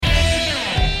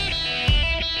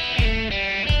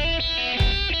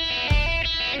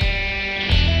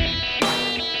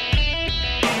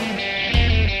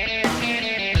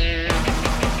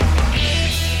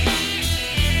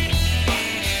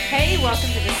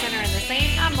Sinner and the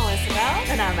Saint. I'm Melissa Bell.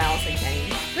 And I'm Allison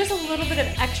Kane. There's a little bit of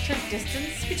extra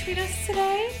distance between us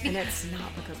today. And it's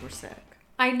not because we're sick.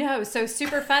 I know. So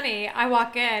super funny. I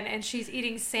walk in and she's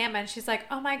eating salmon. She's like,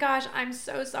 oh my gosh, I'm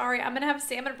so sorry. I'm going to have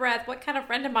salmon breath. What kind of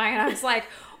friend am I? And I was like,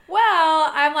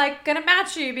 well, I'm like going to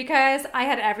match you because I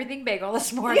had everything bagel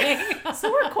this morning. Yeah,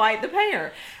 so we're quite the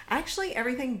pair. Actually,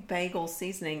 everything bagel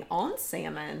seasoning on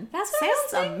salmon. That's what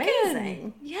sounds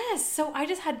amazing. Yes. So I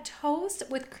just had toast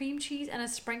with cream cheese and a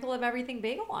sprinkle of everything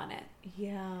bagel on it.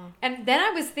 Yeah. And then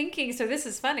I was thinking, so this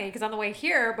is funny because on the way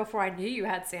here, before I knew you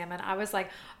had salmon, I was like,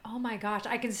 oh my gosh,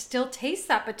 I can still taste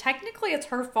that. But technically it's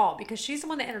her fault because she's the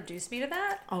one that introduced me to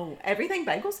that. Oh, everything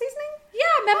bagel seasoning? Yeah.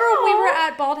 Remember when we were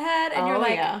at Bald Head and you're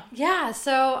like, yeah.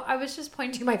 So I was just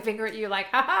pointing my finger at you like,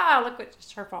 haha, look what,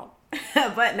 it's her fault.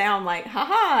 But now I'm like,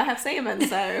 haha, I have salmon.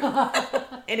 So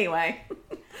anyway,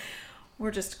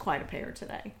 we're just quite a pair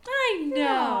today. I know.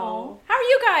 No. How are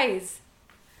you guys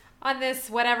on this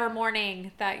whatever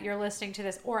morning that you're listening to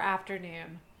this or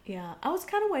afternoon? Yeah, I was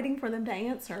kind of waiting for them to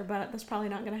answer, but that's probably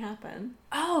not going to happen.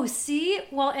 Oh, see?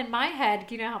 Well, in my head,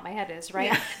 you know how my head is,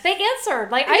 right? Yeah. They answered.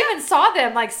 Like, I even saw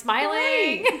them, like,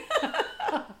 smiling.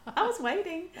 I was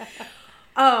waiting.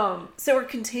 So we're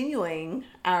continuing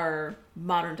our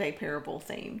modern day parable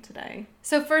theme today.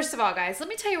 So first of all, guys, let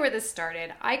me tell you where this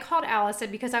started. I called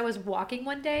Allison because I was walking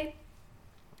one day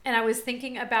and I was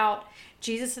thinking about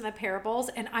Jesus in the parables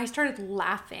and I started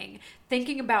laughing,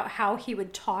 thinking about how he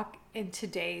would talk in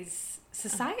today's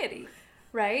society,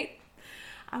 right?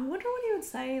 I wonder what he would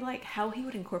say, like how he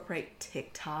would incorporate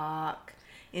TikTok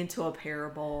into a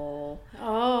parable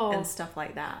and stuff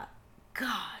like that.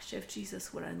 Gosh, if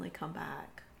Jesus would only come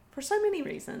back for so many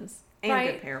reasons and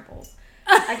good parables.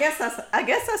 I guess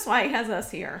that's why he has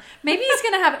us here. Maybe he's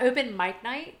gonna have open mic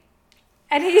night,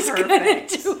 and he's gonna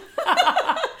do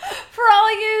for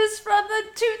all yous from the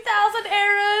 2000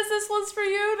 eras. This one's for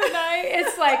you tonight.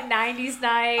 It's like 90s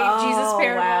night Jesus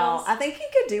parables. Wow. I think he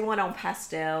could do one on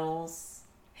pastels.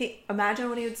 Imagine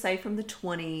what he would say from the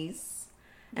 20s.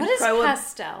 What is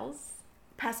pastels?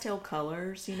 Pastel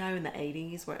colors, you know, in the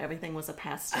 80s where everything was a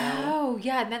pastel. Oh,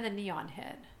 yeah, and then the neon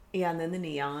hit. Yeah, and then the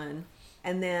neon.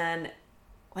 And then,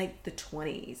 like, the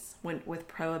 20s with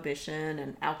prohibition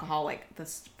and alcohol, like, the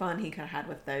fun he could have had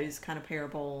with those kind of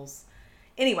parables.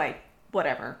 Anyway,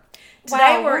 whatever.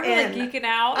 Today we're in... Really geeking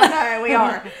out. I know, we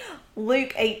are.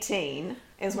 Luke 18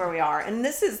 is where we are. And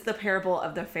this is the parable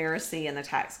of the Pharisee and the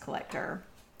tax collector.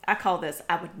 I call this,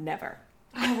 I would never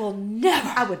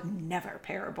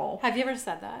parable. Have you ever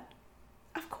said that?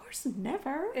 Of course,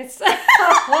 never. It's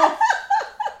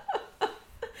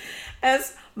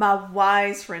as my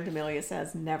wise friend Amelia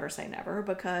says, never say never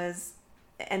because,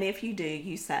 and if you do,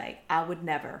 you say, I would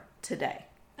never today.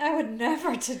 I would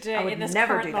never today. I would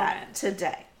never do that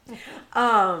today.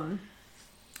 Again,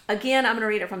 I'm going to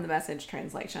read it from the Message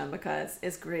translation because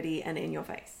it's gritty and in your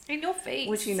face. In your face.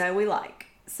 Which you know we like.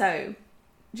 So,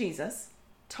 Jesus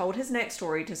told his next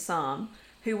story to some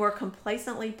who were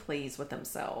complacently pleased with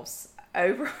themselves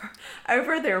over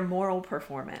their moral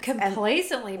performance.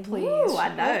 Complacently pleased. Ooh,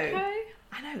 I know. Okay.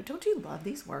 I know. Don't you love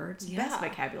these words? Yeah. Best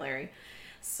vocabulary.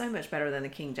 So much better than the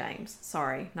King James.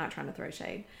 Sorry, not trying to throw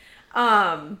shade.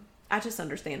 I just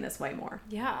understand this way more.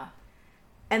 Yeah.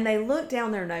 And they looked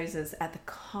down their noses at the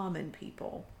common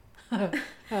people.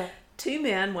 2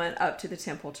 men went up to the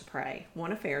temple to pray.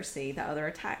 One a Pharisee, the other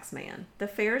a tax man. The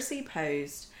Pharisee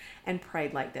posed and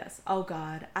prayed like this. Oh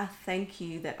God, I thank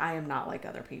you that I am not like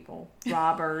other people.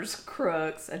 Robbers,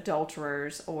 crooks,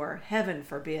 adulterers, or heaven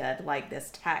forbid, like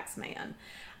this tax man.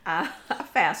 I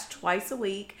fast twice a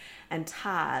week and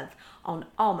tithe on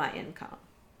all my income.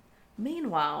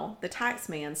 Meanwhile, the tax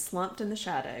man slumped in the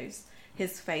shadows,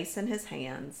 his face in his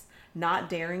hands, not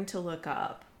daring to look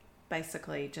up.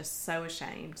 Basically just so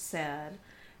ashamed, said,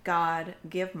 God,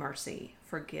 give mercy,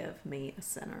 forgive me a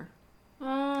sinner.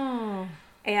 Oh.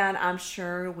 And I'm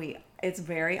sure it's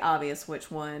very obvious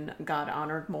which one God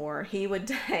honored more. He would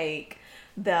take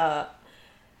the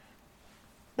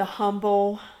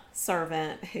humble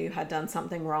servant who had done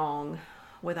something wrong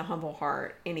with a humble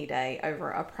heart any day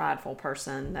over a prideful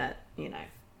person that, you know,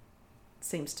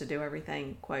 seems to do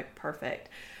everything, quote, perfect.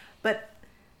 But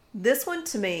this one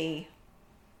to me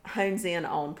hones in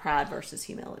on pride versus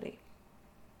humility.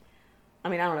 I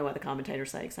mean, I don't know what the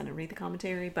commentators say because I didn't read the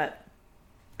commentary, but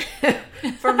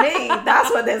for me,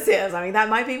 that's what this is. I mean, that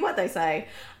might be what they say.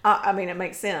 I mean, it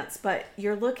makes sense, but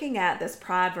you're looking at this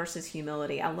pride versus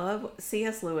humility. I love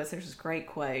C.S. Lewis. There's this great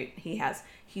quote. He has,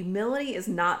 humility is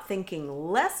not thinking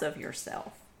less of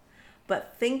yourself,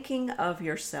 but thinking of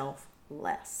yourself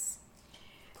less.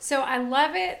 So I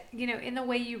love it, in the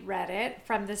way you read it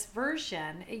from this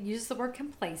version. It uses the word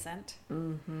complacent.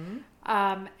 Mm-hmm.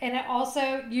 And it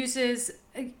also uses,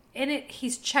 in it,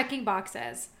 he's checking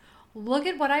boxes. Look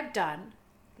at what I've done.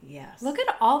 Yes. Look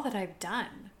at all that I've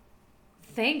done.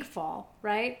 Thankful,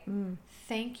 right? Mm.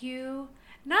 Thank you.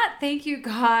 Not thank you,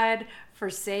 God,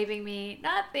 for saving me.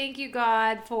 Not thank you,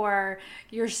 God, for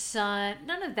your son.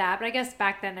 None of that. But I guess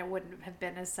back then it wouldn't have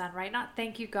been his son, right? Not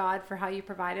thank you, God, for how you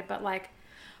provided, but like,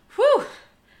 whew,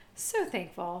 so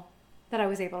thankful that I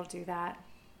was able to do that.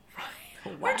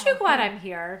 Wow. Aren't you glad I'm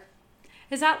here?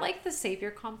 Is that like the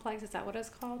Savior complex? Is that what it's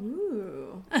called?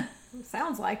 Ooh.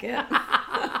 Sounds like it.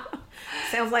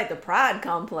 Sounds like the pride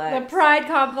complex. The pride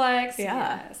complex.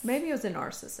 Yeah. Yes. Maybe it was a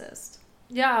narcissist.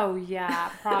 Yeah, oh, yeah,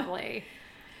 probably.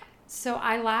 So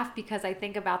I laugh because I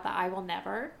think about the I will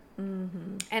never.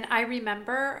 Mm-hmm. And I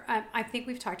remember, I think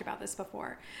we've talked about this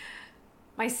before.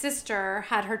 My sister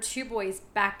had her 2 boys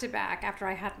back to back after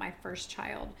I had my first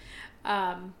child.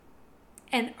 And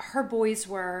her boys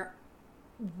were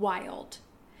wild.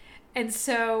 And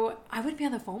so I would be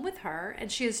on the phone with her,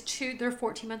 and she has 2, they're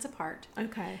 14 months apart.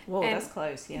 Okay. Well, And- that's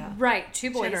close, yeah. Right,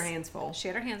 2 boys. She had her hands full. She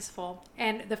had her hands full.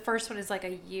 And the first one is like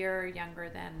a year younger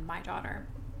than my daughter.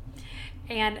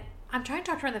 And I'm trying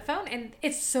to talk to her on the phone, and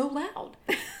it's so loud.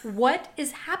 What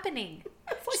is happening?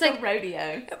 It's She's like like, a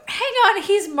rodeo. hang on,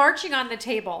 he's marching on the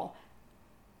table.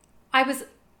 I'm going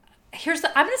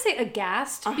to say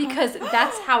aghast, because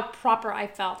that's how proper I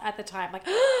felt at the time. Like,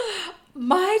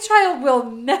 my child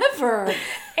will never.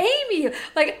 Amy.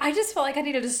 Like, I just felt like I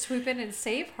needed to swoop in and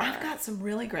save her. I've got some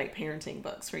really great parenting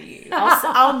books for you.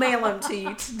 I'll mail them to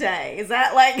you today. Is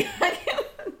that like...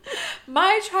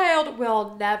 My child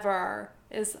will never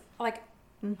is like,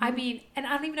 Mm-hmm. I mean, and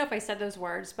I don't even know if I said those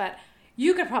words, but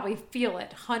you could probably feel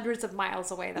it hundreds of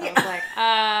miles away that I was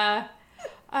like,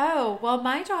 oh, well,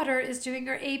 my daughter is doing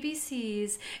her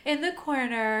ABCs in the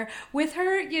corner with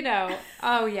her,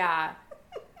 oh yeah.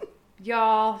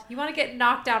 Y'all, you want to get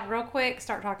knocked out real quick?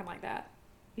 Start talking like that.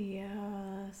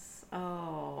 Yes.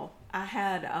 Oh, I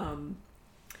had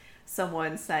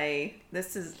someone say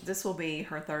this will be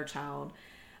her 3rd child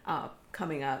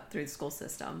coming up through the school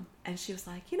system, and she was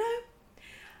like,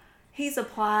 he's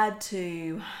applied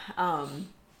to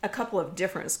a couple of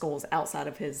different schools outside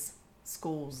of his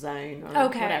school zone or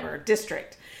whatever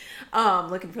district,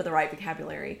 looking for the right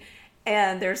vocabulary.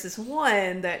 And there's this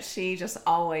one that she just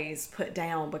always put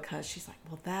down because she's like,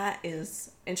 well, that is,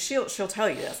 and she'll tell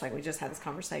you this, like we just had this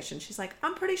conversation. She's like,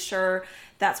 I'm pretty sure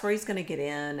that's where he's going to get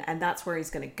in and that's where he's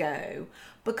going to go,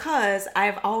 because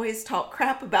I've always talked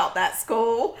crap about that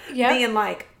school, being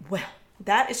like, well,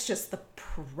 that is just the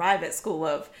private school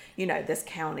of, this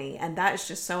county, and that is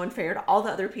just so unfair to all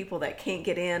the other people that can't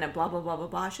get in and blah, blah, blah, blah,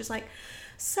 blah. She's like,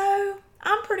 so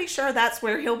I'm pretty sure that's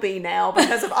where he'll be now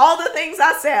because of all the things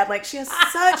I said. Like, she has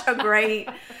such a great,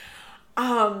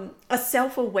 a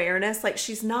self-awareness. Like,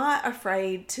 she's not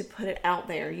afraid to put it out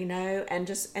there,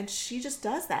 and she just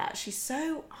does that. She's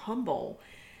so humble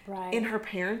in her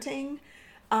parenting,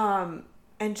 and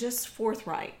just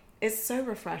forthright. It's so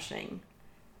refreshing.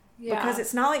 Yeah. Because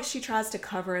it's not like she tries to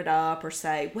cover it up or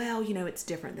say, well, it's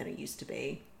different than it used to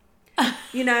be. Like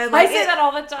I say that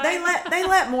all the time. They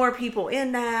let more people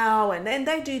in now, and then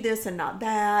they do this and not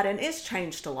that, and it's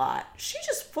changed a lot. She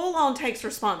just full on takes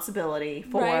responsibility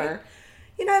for,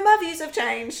 my views have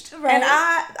changed,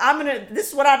 and this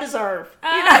is what I deserve.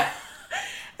 And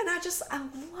I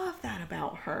love that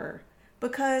about her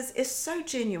because it's so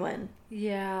genuine,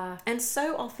 and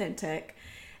so authentic.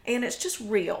 And it's just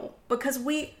real, because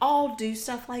we all do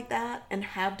stuff like that and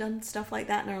have done stuff like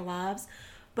that in our lives,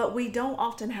 but we don't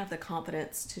often have the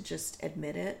confidence to just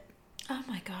admit it. Oh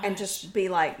my gosh. And just be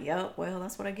like, yep, well,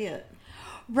 that's what I get.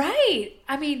 Right.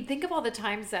 I mean, think of all the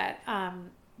times that,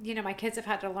 my kids have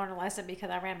had to learn a lesson because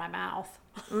I ran my mouth.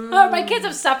 My kids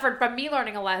have suffered from me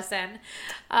learning a lesson.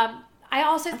 I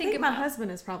also think my husband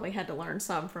has probably had to learn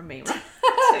some from me, right?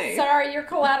 Too. Sorry, you're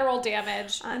collateral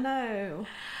damage. I know.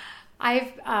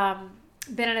 I've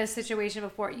been in a situation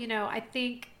before. I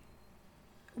think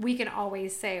we can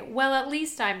always say, well, at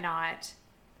least I'm not.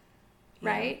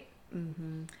 Right?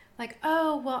 Mm-hmm. Like,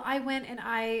 oh, well, I went and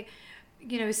I,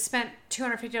 spent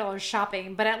 $250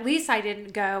 shopping, but at least I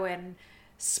didn't go and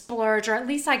splurge, or at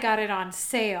least I got it on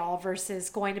sale versus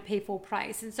going to pay full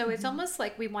price. And so it's almost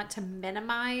like we want to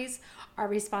minimize our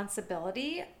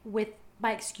responsibility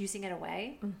by excusing it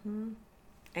away. Mm-hmm.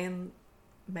 And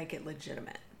make it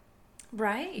legitimate.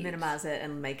 Right. Minimize it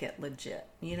and make it legit,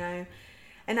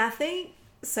 And I think,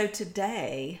 so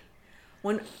today,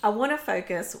 when I want to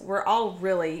focus, we're all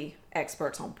really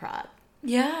experts on pride.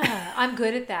 Yeah, I'm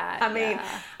good at that. I mean,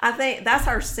 yeah. I think that's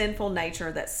our sinful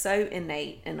nature that's so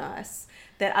innate in us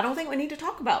that I don't think we need to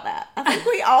talk about that. I think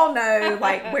we all know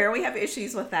like where we have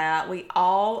issues with that. We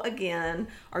all, again,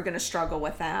 are going to struggle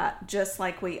with that, just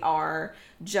like we are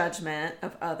judgment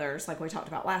of others, like we talked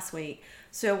about last week.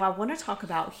 So I want to talk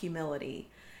about humility.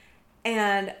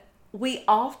 And we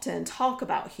often talk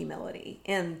about humility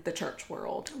in the church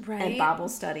world and Bible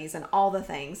studies and all the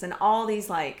things and all these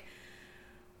like,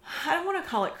 I don't want to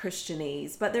call it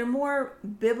Christianese, but they're more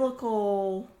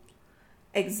biblical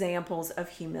examples of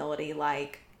humility.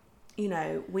 Like, you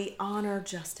know, we honor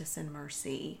justice and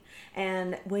mercy.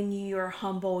 And when you're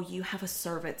humble, you have a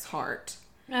servant's heart.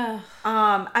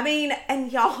 I mean,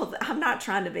 and y'all, I'm not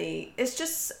trying to be, it's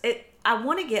just, I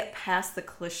want to get past the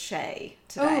cliche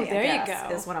today. Oh, there you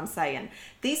go. Is what I'm saying.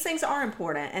 These things are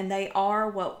important, and they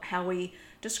are how we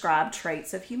describe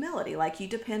traits of humility. Like, you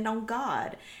depend on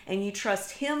God, and you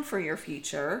trust Him for your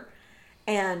future,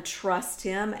 and trust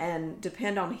Him and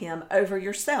depend on Him over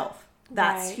yourself.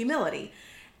 That's humility.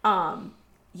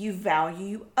 You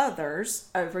value others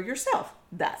over yourself.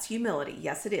 That's humility.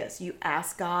 Yes, it is. You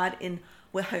ask God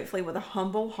hopefully with a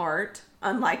humble heart,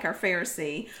 unlike our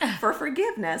Pharisee, for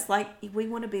forgiveness. Like, we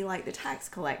want to be like the tax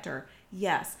collector.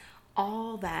 Yes,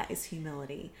 all that is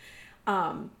humility.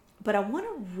 But I want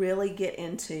to really get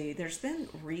into, there's been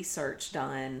research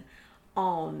done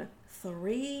on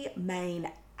 3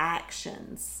 main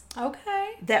actions.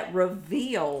 Okay. That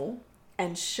reveal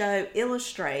and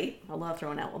illustrate, I love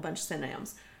throwing out a bunch of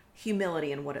synonyms,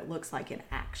 humility and what it looks like in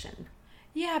action.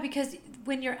 Yeah, because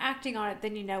when you're acting on it,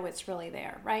 then you know it's really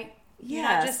there, right? Yes. You're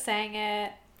not just saying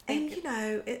it. And, you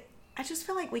know, I just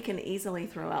feel like we can easily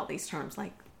throw out these terms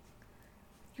like,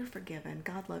 you're forgiven.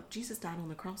 God loved, Jesus died on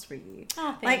the cross for you.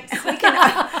 Oh, thanks.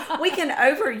 Like, we can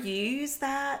overuse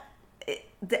that.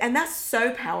 And that's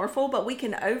so powerful, but we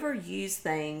can overuse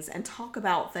things and talk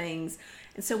about things.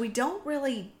 And so we don't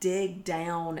really dig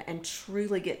down and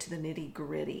truly get to the nitty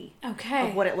gritty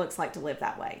of what it looks like to live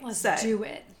that way. Let's do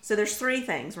it. So there's 3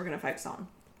 things we're going to focus on.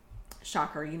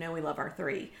 Shocker, you know we love our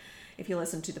 3 if you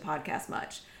listen to the podcast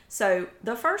much. So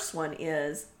the first one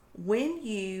is when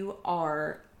you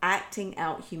are acting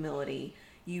out humility,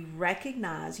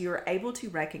 you're able to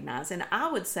recognize, and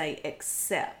I would say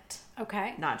accept.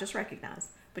 Okay. Not just recognize,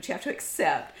 but you have to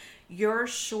accept your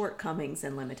shortcomings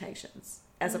and limitations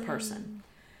as a person.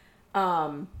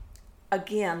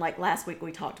 Again, like last week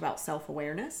we talked about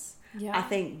self-awareness. Yeah. I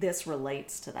think this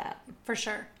relates to that. For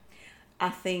sure. I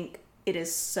think it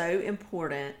is so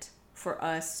important for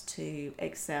us to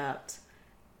accept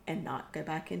and not go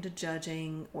back into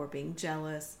judging or being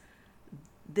jealous.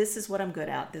 This is what I'm good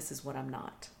at. This is what I'm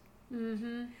not.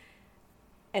 Mm-hmm.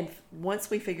 And once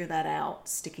we figure that out,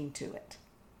 sticking to it.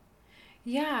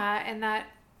 Yeah, and that,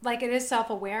 like, it is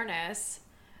self-awareness,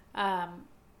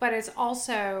 but it's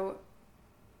also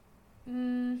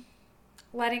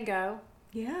letting go.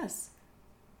 Yes.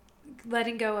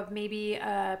 Letting go of maybe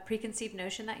a preconceived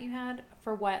notion that you had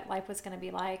for what life was going to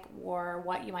be like, or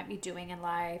what you might be doing in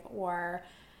life, or,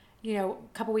 you know,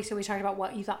 a couple weeks ago we talked about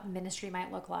what you thought ministry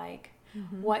might look like,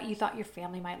 what you thought your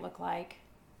family might look like.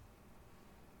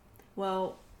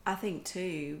 Well, I think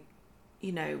too,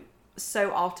 you know,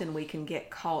 so often we can get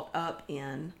caught up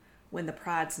in when the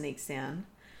pride sneaks in.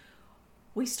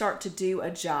 We start to do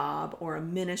a job or a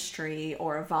ministry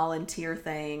or a volunteer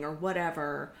thing or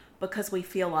whatever because we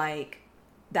feel like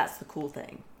that's the cool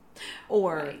thing,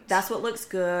 or that's what looks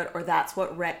good, or that's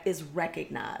what is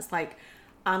recognized. Like,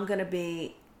 I'm going to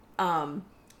be, I'm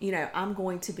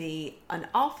going to be an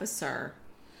officer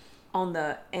and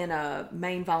a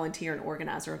main volunteer and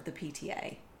organizer of the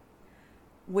PTA,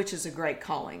 which is a great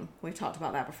calling. We've talked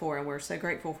about that before, and we're so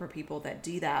grateful for people that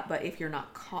do that. But if you're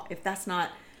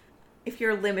if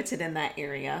you're limited in that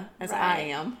area, as I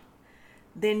am,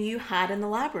 then you hide in the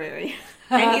library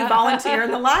and you volunteer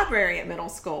in the library at middle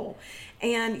school,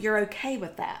 and you're okay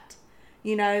with that.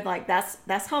 You know, like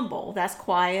that's humble, that's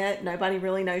quiet. Nobody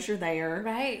really knows you're there.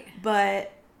 Right.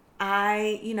 But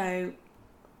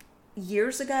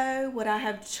years ago, would I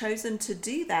have chosen to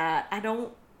do that?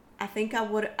 I think I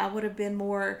would have been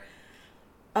more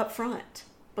upfront,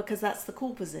 because that's the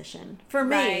cool position for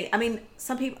me. Right. I mean,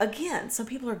 some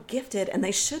people are gifted and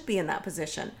they should be in that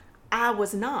position. I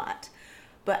was not,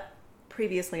 but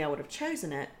previously I would have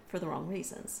chosen it for the wrong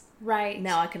reasons. Right.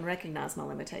 Now I can recognize my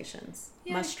limitations,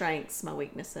 my strengths, my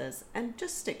weaknesses, and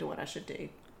just stick to what I should do.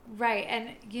 Right.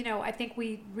 And, I think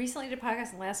we recently did a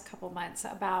podcast in the last couple of months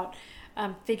about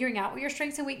figuring out what your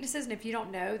strengths and weaknesses. And if you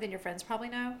don't know, then your friends probably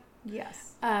know.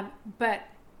 Yes. But,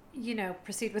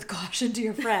 proceed with caution to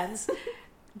your friends.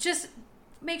 Just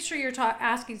make sure you're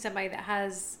asking somebody that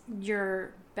has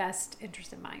your best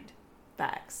interest in mind.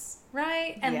 Facts.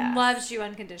 Right? And loves you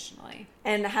unconditionally.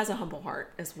 And has a humble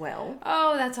heart as well.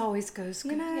 Oh, that's always goes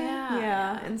good.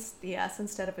 Yeah. And yes,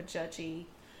 instead of a judgy,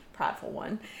 prideful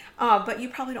one. But you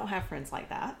probably don't have friends like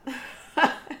that.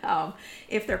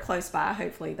 If they're close by,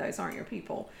 hopefully those aren't your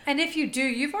people. And if you do,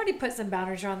 you've already put some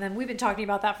boundaries around them. We've been talking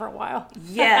about that for a while.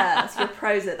 Yes, you're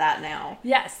pros at that now.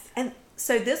 Yes. And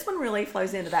so this one really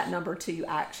flows into that number 2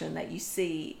 action that you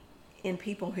see in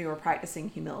people who are practicing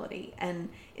humility. And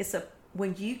it's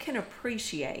when you can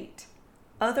appreciate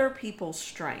other people's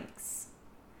strengths,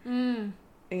 over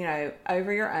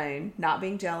your own, not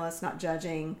being jealous, not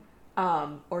judging,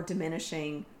 or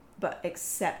diminishing, but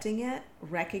accepting it,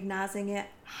 recognizing it,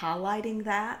 highlighting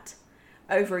that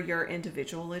over your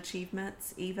individual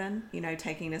achievements, even,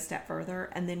 taking a step further,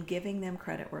 and then giving them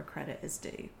credit where credit is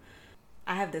due.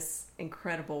 I have this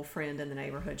incredible friend in the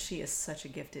neighborhood. She is such a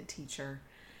gifted teacher.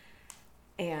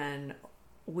 And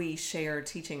we share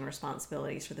teaching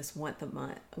responsibilities for this once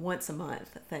a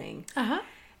month thing.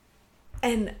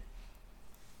 And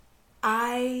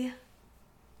I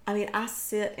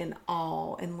sit in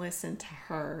awe and listen to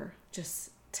her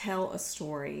just tell a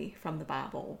story from the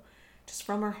Bible, just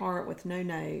from her heart with no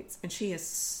notes. And she is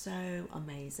so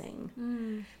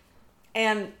amazing.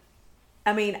 And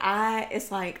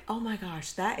it's like, oh my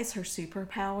gosh, that is her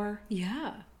superpower.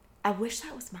 Yeah. I wish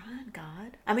that was mine,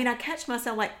 God. I catch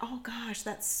myself like, oh gosh,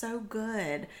 that's so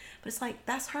good. But it's like,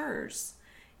 that's hers.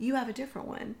 You have a different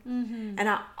one. And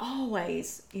I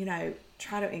always,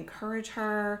 try to encourage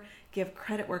her, give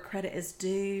credit where credit is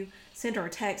due, send her a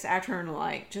text after her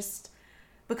and just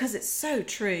because it's so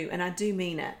true. And I do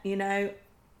mean it,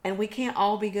 and we can't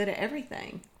all be good at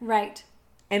everything. Right.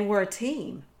 And we're a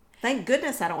team. Thank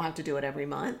goodness I don't have to do it every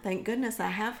month. Thank goodness I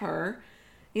have her.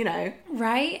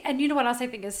 Right. And you know what else I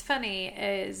think is funny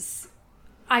is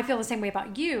I feel the same way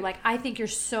about you. I think you're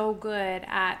so good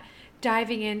at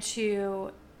diving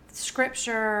into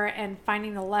scripture and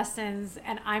finding the lessons,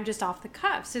 and I'm just off the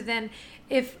cuff. So then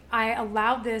if I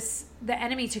allowed the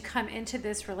enemy to come into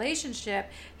this relationship,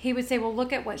 he would say, well,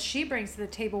 look at what she brings to the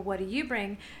table. What do you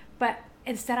bring? But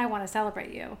instead I want to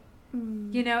celebrate you,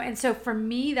 and so for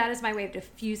me, that is my way of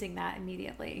diffusing that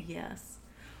immediately. Yes.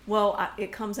 Well,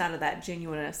 it comes out of that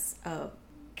genuineness of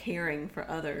caring for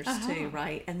others too,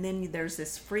 right? And then there's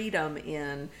this freedom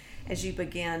as you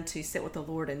begin to sit with the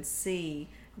Lord and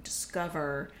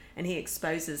discover, and He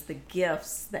exposes the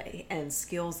gifts and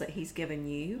skills that He's given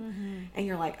you. And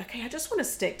you're like, okay, I just want to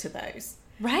stick to those.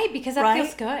 Right, because that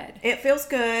feels good. It feels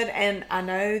good, and I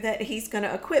know that He's going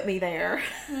to equip me there.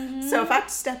 So if I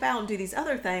step out and do these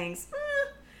other things,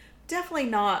 definitely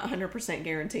not 100%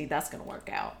 guaranteed that's going to work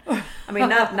out.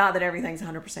 Not that everything's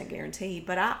 100% guaranteed,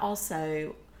 but I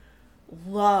also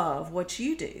love what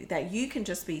you do, that you can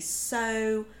just be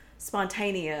so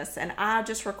spontaneous, and I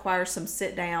just require some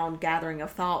sit down gathering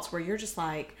of thoughts where you're just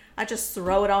like, I just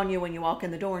throw it on you when you walk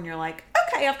in the door and you're like,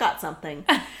 okay, I've got something.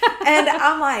 And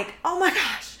I'm like, oh my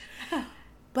gosh.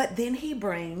 But then He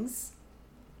brings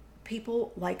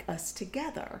people like us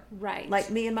together. Right. Like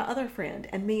me and my other friend,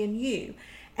 and me and you.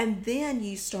 And then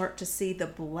you start to see the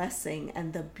blessing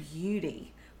and the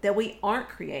beauty that we aren't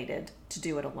created to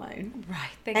do it alone. Right.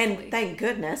 Thankfully. And thank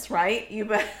goodness, right?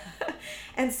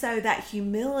 And so that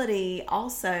humility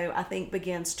also, I think,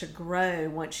 begins to grow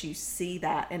once you see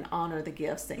that and honor the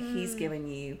gifts that He's given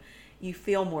you. You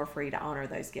feel more free to honor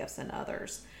those gifts in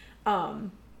others,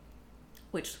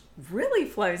 which really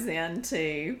flows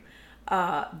into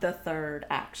the third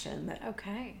action that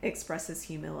expresses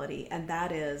humility, and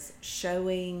that is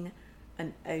showing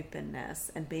an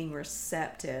openness and being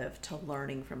receptive to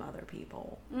learning from other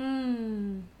people.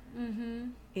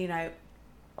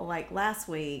 Like last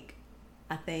week,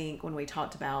 I think when we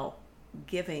talked about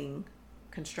giving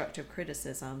constructive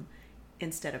criticism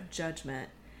instead of judgment,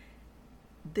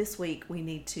 this week we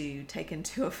need to take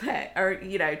into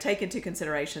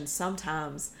consideration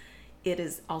sometimes it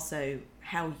is also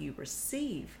how you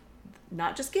receive,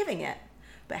 not just giving it,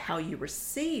 but how you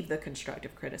receive the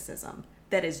constructive criticism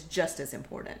that is just as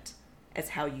important as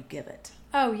how you give it.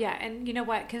 Oh, yeah. And you know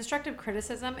what? Constructive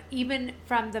criticism, even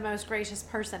from the most gracious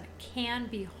person, can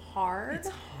be hard. It's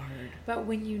hard. But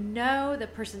when you know the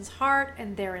person's heart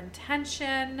and their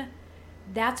intention,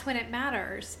 that's when it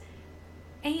matters.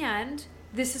 And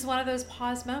this is one of those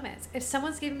pause moments. If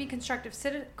someone's giving me constructive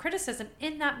criticism,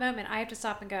 in that moment, I have to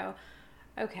stop and go,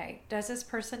 okay, does this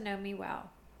person know me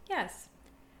well? Yes.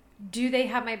 Do they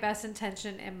have my best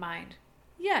intention in mind?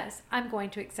 Yes, I'm going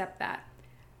to accept that.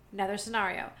 Another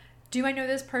scenario. Do I know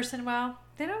this person well?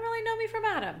 They don't really know me from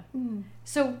Adam.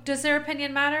 So does their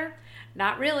opinion matter?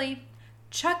 Not really.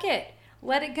 chuck it.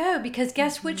 Let it go, because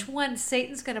guess which one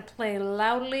Satan's going to play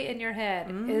loudly in your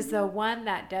head is the one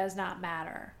that does not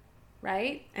matter,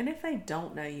 right? And if they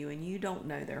don't know you and you don't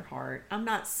know their heart, I'm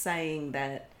not saying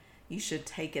that you should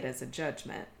take it as a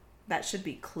judgment. That should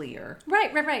be clear.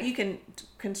 Right. You can,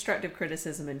 constructive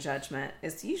criticism and judgment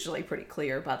is usually pretty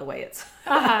clear by the way it's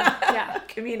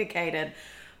communicated.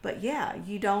 But yeah,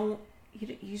 you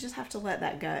just have to let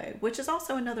that go, which is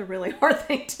also another really hard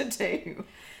thing to do.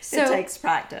 So it takes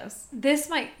practice. This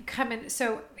might come in.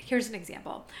 So here's an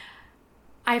example.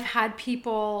 I've had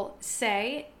people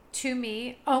say to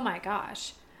me, oh my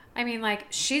gosh, I mean, like,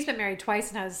 she's been married twice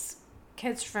and has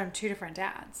kids from 2 different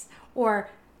dads, or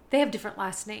they have different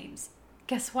last names.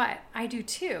 Guess what? I do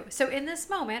too. So in this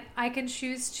moment, I can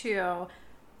choose to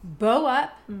bow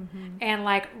up and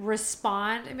like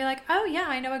respond and be like, oh yeah,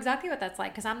 I know exactly what that's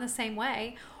like because I'm the same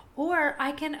way. Or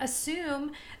I can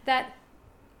assume that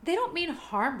they don't mean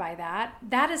harm by that.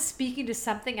 That is speaking to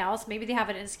something else. Maybe they have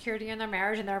an insecurity in their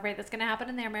marriage and they're afraid that's going to happen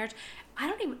in their marriage.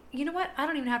 You know what? I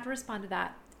don't even have to respond to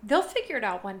that. They'll figure it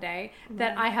out one day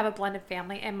that I have a blended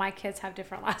family and my kids have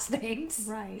different last names.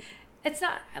 Right. It's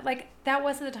not like that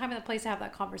wasn't the time and the place to have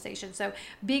that conversation. So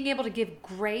being able to give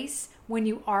grace when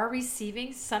you are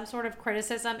receiving some sort of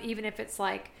criticism, even if it's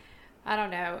like, I don't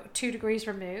know, 2 degrees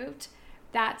removed,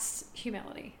 that's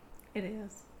humility. It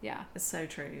is. Yeah. It's so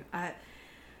true.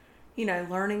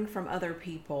 Learning from other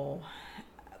people,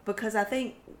 because I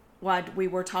think what we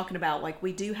were talking about, like,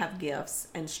 we do have gifts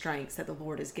and strengths that the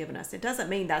Lord has given us. It doesn't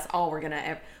mean that's all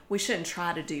we shouldn't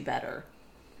try to do better.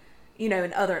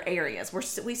 In other areas.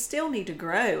 We still need to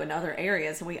grow in other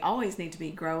areas, and we always need to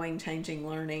be growing, changing,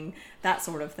 learning, that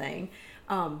sort of thing.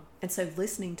 And so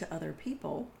listening to other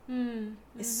people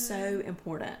is so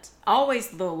important. Always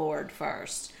the Lord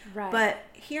first. Right. But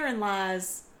herein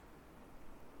lies,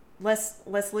 let's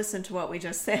listen to what we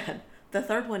just said. The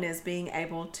third one is being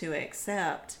able to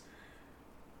accept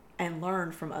and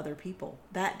learn from other people.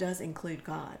 That does include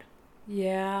God.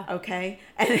 Yeah. Okay.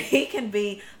 And he can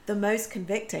be the most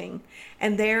convicting.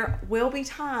 And there will be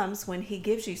times when he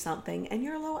gives you something and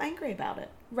you're a little angry about it.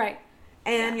 Right.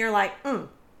 And you're like, I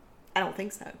don't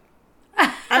think so.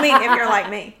 I mean, if you're like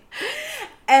me.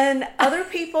 And other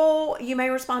people, you may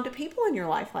respond to people in your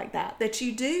life like that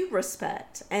you do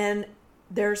respect. And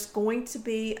there's going to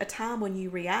be a time when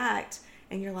you react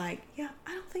and you're like, yeah,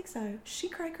 I don't think so. She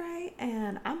cray,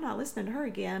 and I'm not listening to her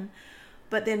again.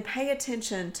 But then pay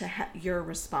attention to your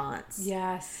response.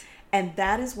 Yes. And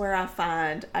that is where I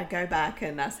go back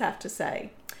and I have to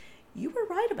say, you were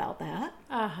right about that.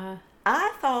 Uh-huh.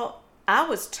 I thought I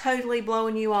was totally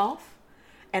blowing you off.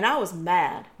 And I was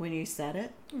mad when you said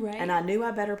it. Right. And I knew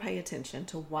I better pay attention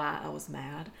to why I was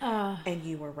mad. And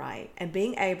you were right. And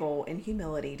being able in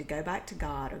humility to go back to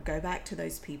God or go back to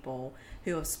those people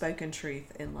who have spoken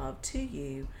truth in love to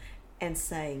you and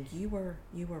saying, you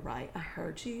were right. I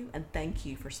heard you, and thank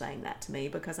you for saying that to me,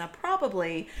 because I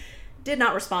probably did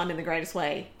not respond in the greatest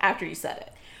way after you said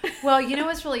it. Well, you know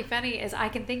what's really funny is I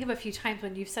can think of a few times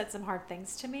when you've said some hard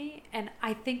things to me, and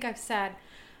I think I've said,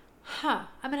 I'm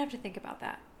going to have to think about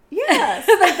that. Yes.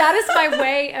 Like, that is my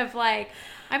way of like,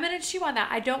 I'm going to chew on that.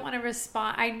 I don't want to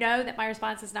respond. I know that my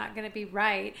response is not going to be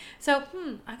right. So,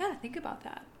 I got to think about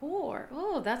that. Or,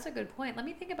 that's a good point. Let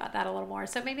me think about that a little more.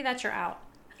 So maybe that's your out.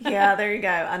 Yeah, there you go.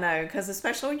 I know, because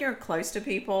especially when you're close to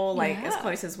people, like as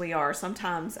close as we are,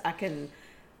 sometimes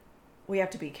we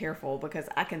have to be careful, because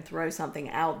I can throw something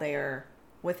out there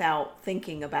without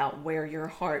thinking about where your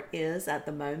heart is at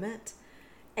the moment,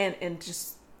 and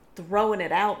just throwing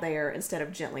it out there instead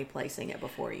of gently placing it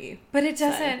before you. But it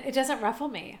doesn't ruffle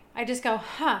me. I just go,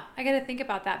 I got to think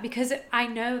about that, because I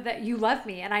know that you love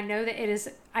me, and I know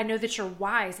that you're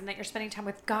wise, and that you're spending time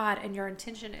with God, and your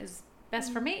intention is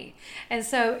best for me. And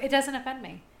so it doesn't offend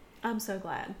me. I'm so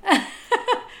glad.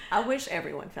 I wish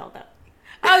everyone felt that.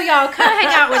 Oh, y'all, come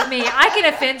hang out with me. I can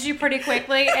offend you pretty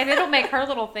quickly, and it'll make her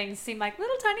little things seem like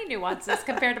little tiny nuances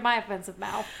compared to my offensive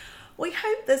mouth. We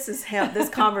hope this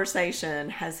conversation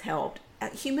has helped.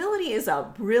 Humility is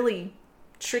a really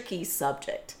tricky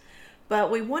subject,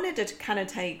 but we wanted to kind of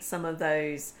take some of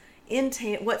those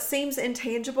what seems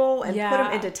intangible and put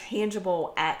them into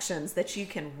tangible actions that you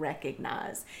can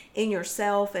recognize in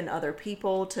yourself and other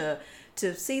people, to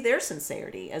see their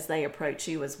sincerity as they approach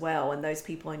you as well, and those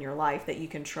people in your life that you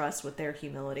can trust with their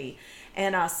humility.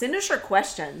 And send us your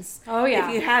questions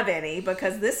if you have any,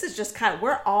 because this is just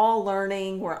we're all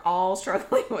learning, we're all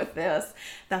struggling with this.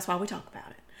 That's why we talk about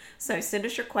it. So send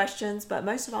us your questions, but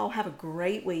most of all, have a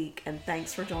great week, and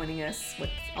thanks for joining us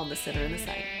on The Sinner and the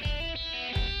Saint.